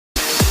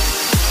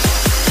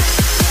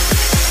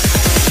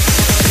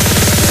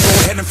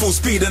full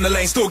speed in the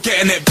lane, still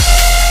getting it.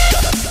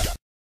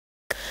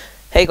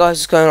 Hey guys,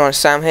 what's going on? It's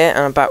Sam here, and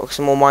I'm back with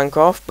some more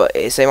Minecraft, but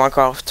it's a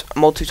Minecraft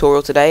mod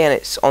tutorial today, and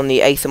it's on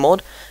the Aether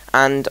mod,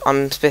 and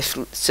I'm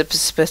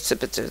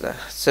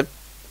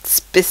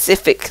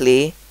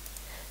specifically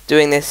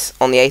doing this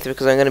on the Aether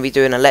because I'm going to be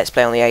doing a Let's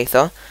Play on the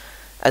Aether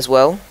as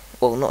well.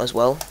 Well, not as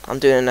well. I'm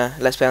doing a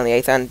Let's Play on the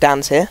Aether, and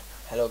Dan's here.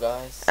 Hello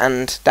guys.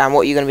 And Dan,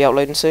 what are you going to be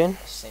uploading soon?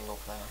 Single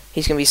player.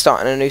 He's going to be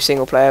starting a new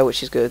single player,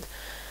 which is good.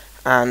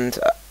 And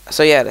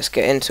so yeah, let's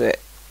get into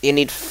it. You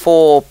need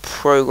 4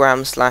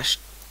 programs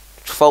 /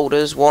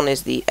 folders. One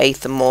is the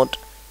Aether mod.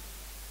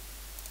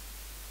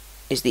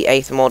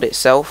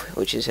 Itself,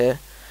 which is here.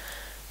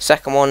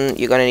 Second one,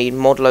 you're going to need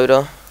mod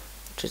loader,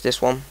 which is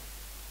this one.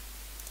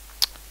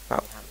 Oh.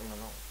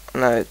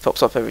 No, it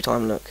pops up every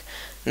time. Look.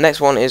 The next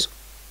one is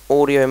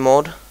audio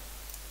mod.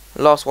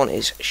 The last one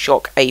is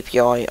shock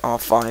API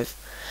R5.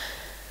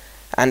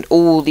 And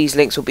all these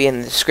links will be in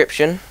the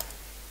description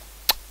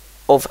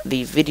of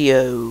the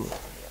video.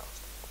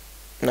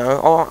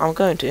 No, oh, I'm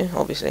going to,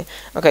 obviously.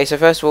 Okay, so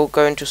first of all,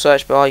 go into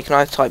search bar. You can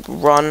either type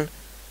run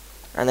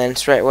and then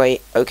straight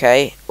away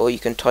OK, or you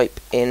can type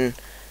in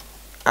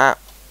app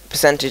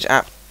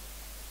 %app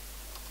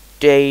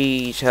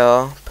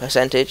data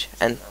 %,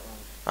 and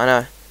I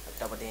know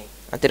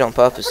I did it on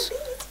purpose.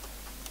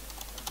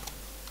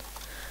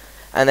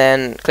 And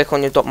then click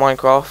on your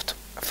 .minecraft.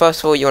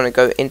 First of all, you want to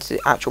go into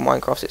the actual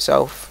Minecraft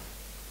itself.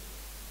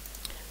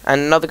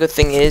 And another good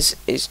thing is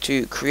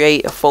to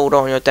create a folder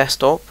on your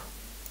desktop.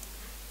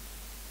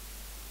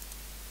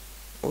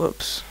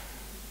 Whoops.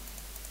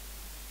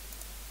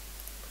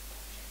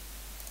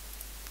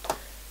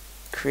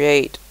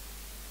 Create.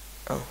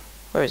 Oh,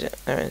 where is it?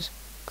 There it is.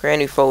 Create a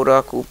new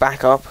folder called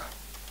backup.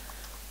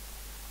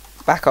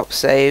 Backup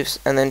saves,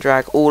 and then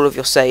drag all of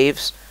your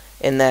saves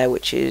in there,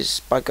 which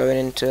is by going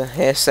into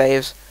here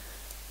saves,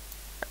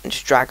 and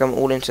just drag them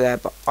all into there.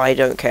 But I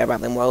don't care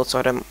about them well, so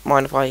I don't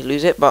mind if I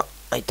lose it, but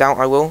I doubt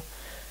I will.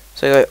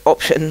 So go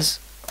options,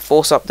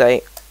 force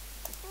update,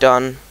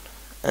 done,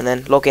 and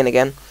then log in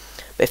again.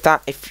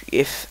 But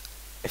if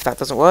that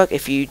doesn't work,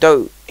 if you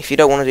don't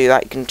want to do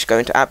that, you can just go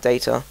into app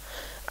data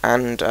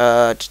and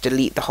just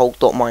delete the whole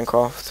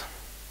 .minecraft.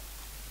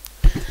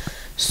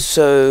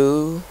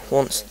 So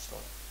once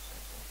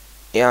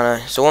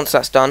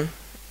that's done,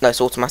 no,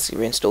 it's automatically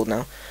reinstalled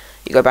now.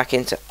 You go back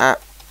into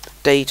app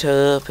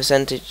data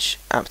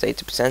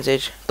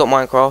 %,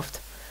 .minecraft.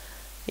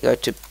 You go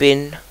to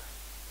bin.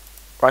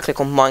 Right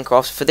click on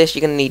Minecraft. For this,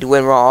 you're going to need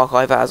WinRAR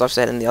Archiver, as I've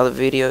said in the other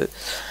video.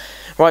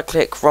 Right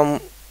click from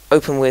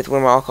open with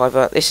WinRAR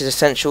Archiver. This is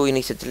essential. You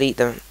need to delete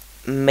the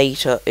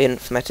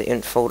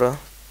meta.inf folder.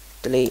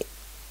 Delete.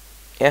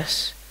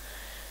 Yes.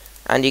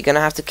 And you're going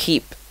to have to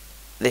keep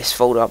this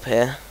folder up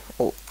here,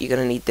 or you're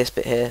going to need this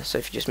bit here. So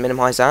if you just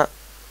minimize that.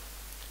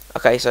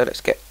 Okay, so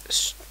let's get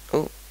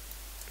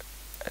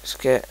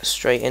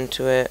straight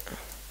into it.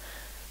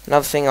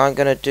 Another thing I'm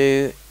going to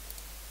do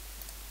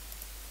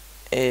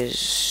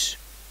is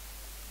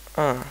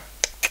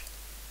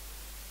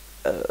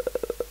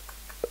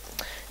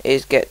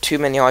get too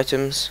many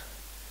items,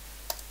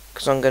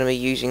 because I'm going to be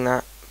using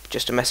that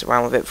just to mess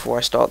around with it before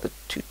I start the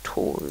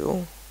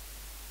tutorial.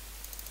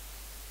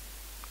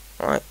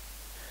 Alright,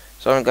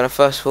 so I'm going to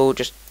first of all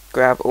just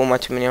grab all my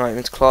too many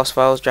items class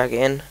files, drag it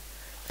in,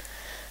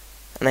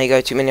 and there you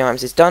go, too many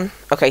items is done.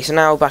 Okay, so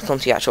now back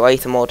onto the actual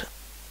Aether mod.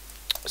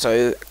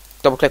 So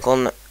double click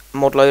on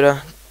mod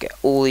loader, get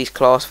all these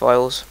class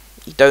files.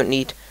 You don't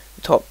need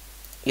the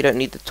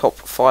top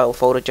file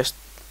folder, just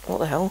what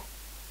the hell?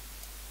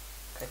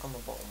 Click on the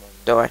bottom one.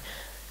 Don't worry.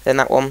 Then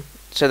that one.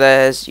 So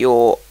there's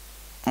your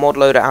mod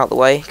loader out the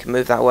way. You can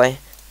move that way.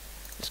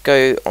 Let's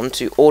go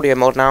onto audio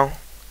mod now.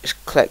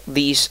 Just click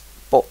these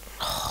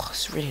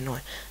it's really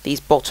annoying.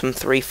 These bottom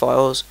 3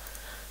 files.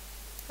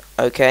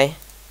 Okay.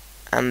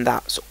 And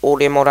that's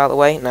audio mod out the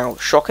way. Now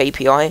shock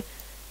API.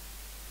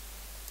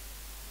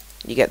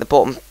 You get the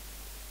bottom.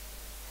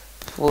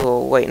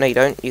 Oh wait, no you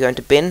don't. You go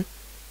into bin.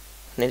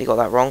 Nearly got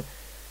that wrong.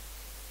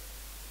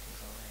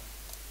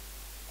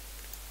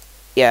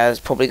 Yeah, it's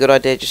probably a good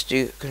idea just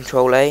do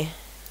Control A.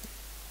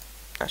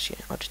 Actually,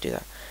 I'll just do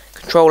that.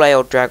 Control A,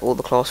 I'll drag all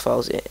the class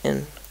files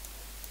in.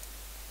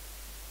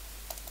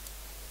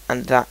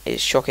 And that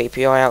is shock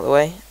API out the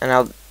way. And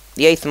now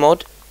the Aether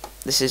mod,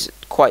 this is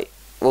quite,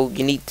 well,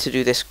 you need to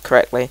do this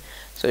correctly.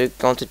 So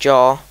go onto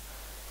jar,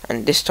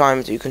 and this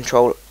time do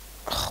Control.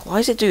 Why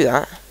does it do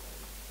that?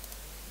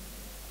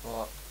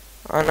 What?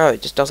 I don't know,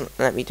 it just doesn't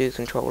let me do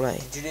Control A.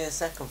 Did you do the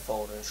second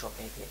folder and shock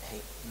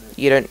API?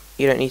 You don't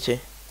need to.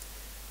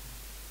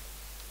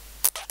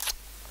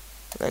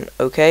 Then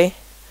OK,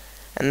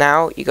 and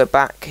now you go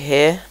back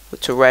here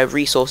to where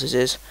resources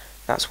is.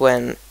 That's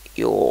when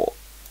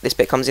this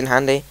bit comes in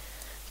handy.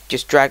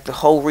 Just drag the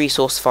whole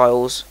resource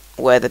files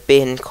where the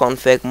bin,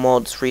 config,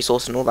 mods,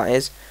 resource and all that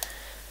is.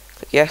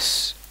 Click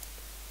yes,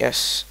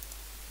 yes,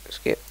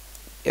 skip,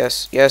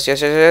 yes, yes,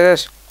 yes, yes,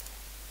 yes, yes.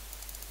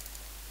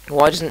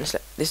 Why doesn't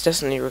this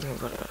doesn't even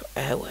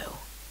air whale?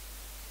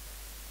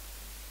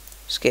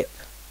 Skip.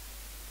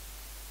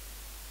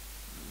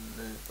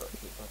 Move, but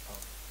keep on.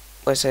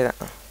 Where's say that?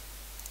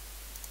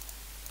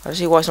 I don't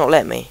see why it's not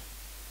letting me.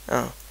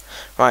 Oh,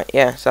 right,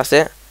 yeah, so that's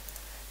it.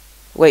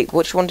 Wait,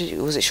 which one did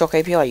you, was it Shock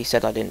API you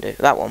said I didn't do?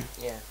 That one?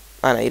 Yeah.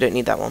 I know, you don't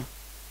need that one.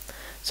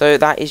 So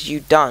that is you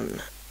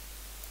done.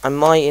 I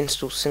might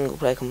install single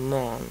player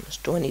commands.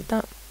 Do I need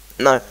that?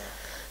 No.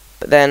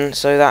 But then,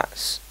 so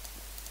that's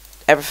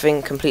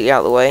everything completely out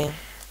of the way.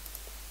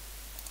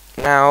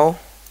 Now,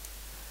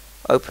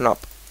 open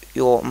up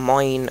your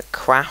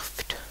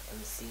Minecraft.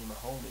 And see my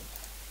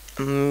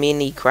homie.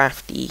 Mini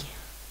crafty.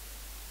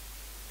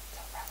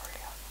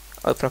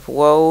 Open up a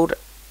world.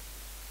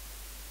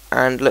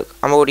 And look,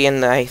 I'm already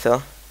in the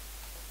Aether.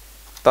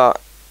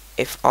 But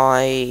if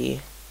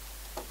I...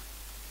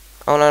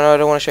 Oh no, I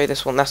don't want to show you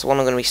this one. That's the one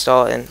I'm going to be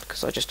starting,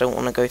 because I just don't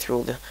want to go through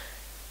all the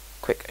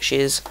quick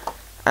shiz.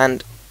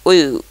 And,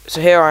 ooh,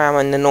 so here I am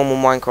in the normal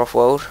Minecraft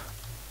world.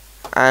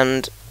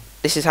 And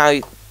this is how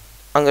I'm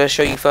going to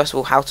show you, first of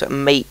all, how to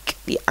make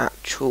the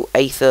actual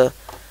Aether...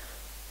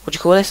 What do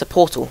you call this? A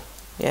portal.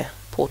 Yeah,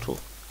 portal.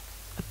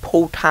 A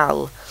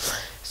portal.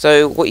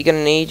 So, what you're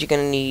going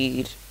to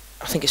need,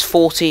 I think it's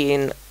 40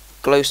 in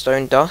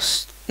glowstone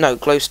dust. No,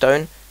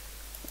 glowstone.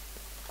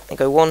 And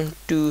go 1,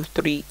 2,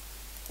 3,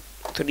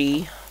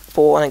 3,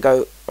 4, and then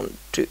go 1,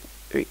 2,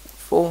 3,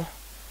 4.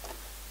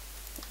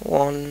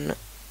 1,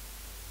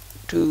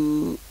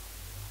 2,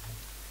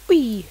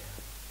 wee.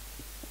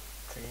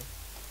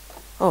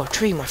 Oh,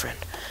 tree, my friend.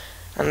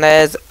 And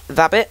there's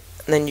that bit.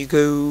 And then you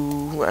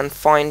go and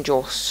find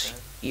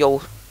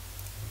yourself.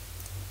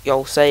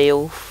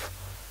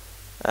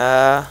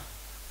 I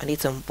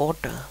need some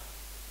water.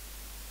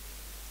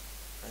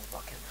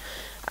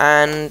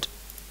 And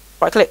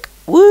right click.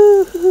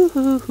 Woo!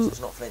 So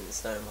it's not flint and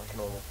stone like a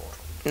normal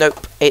portal.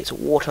 Nope, it's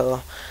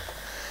water.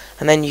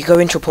 And then you go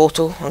into a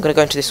portal. I'm going to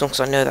go into this one because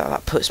I know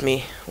that puts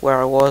me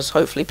where I was.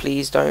 Hopefully,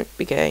 please don't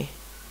be gay.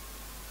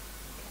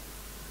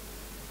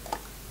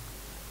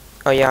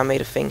 Oh yeah, I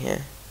made a thing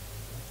here.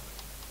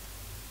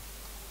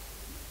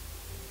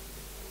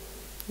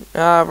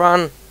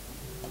 Run!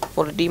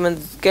 Before the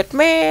demons get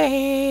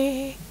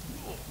me!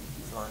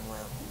 Flying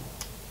well.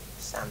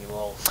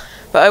 Samuel.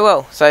 But oh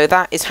well, so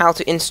that is how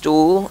to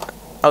install...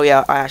 Oh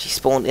yeah, I actually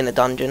spawned in a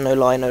dungeon, no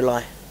lie, no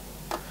lie.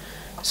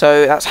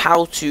 So that's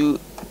how to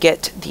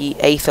get the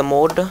Aether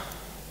mod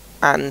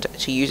and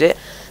to use it.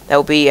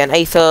 There'll be an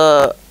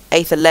Aether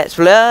Let's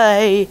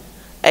Play!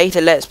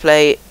 Aether Let's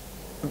Play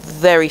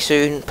very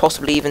soon,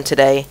 possibly even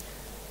today.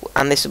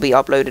 And this will be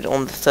uploaded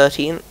on the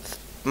 13th,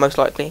 most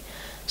likely.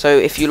 So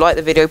if you like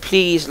the video,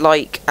 please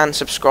like and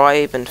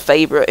subscribe and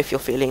favourite if you're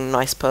feeling a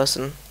nice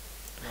person.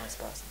 Nice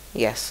person.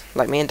 Yes,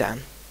 like me and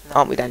Dan.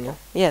 Aren't we, Daniel?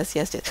 Yes.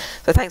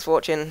 So thanks for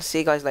watching. See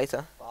you guys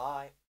later.